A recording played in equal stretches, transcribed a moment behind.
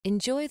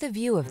Enjoy the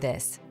view of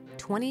this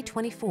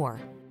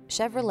 2024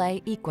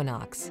 Chevrolet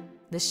Equinox.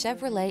 The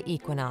Chevrolet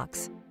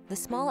Equinox, the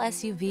small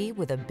SUV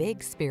with a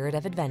big spirit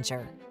of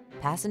adventure.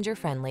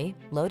 Passenger-friendly,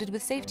 loaded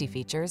with safety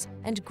features,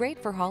 and great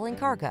for hauling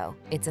cargo,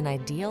 it's an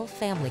ideal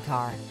family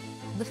car.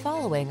 The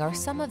following are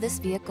some of this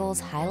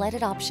vehicle's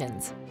highlighted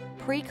options: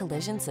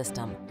 pre-collision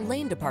system,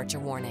 lane departure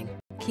warning,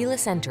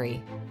 keyless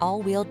entry,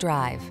 all-wheel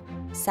drive,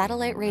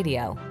 satellite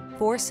radio,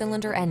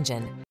 4-cylinder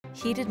engine,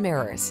 heated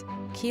mirrors,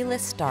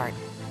 keyless start,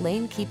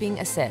 lane keeping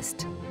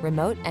assist,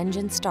 remote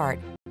engine start.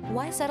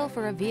 Why settle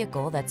for a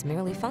vehicle that's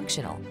merely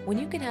functional when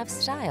you can have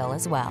style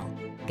as well?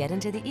 Get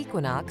into the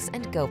Equinox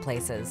and go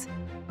places.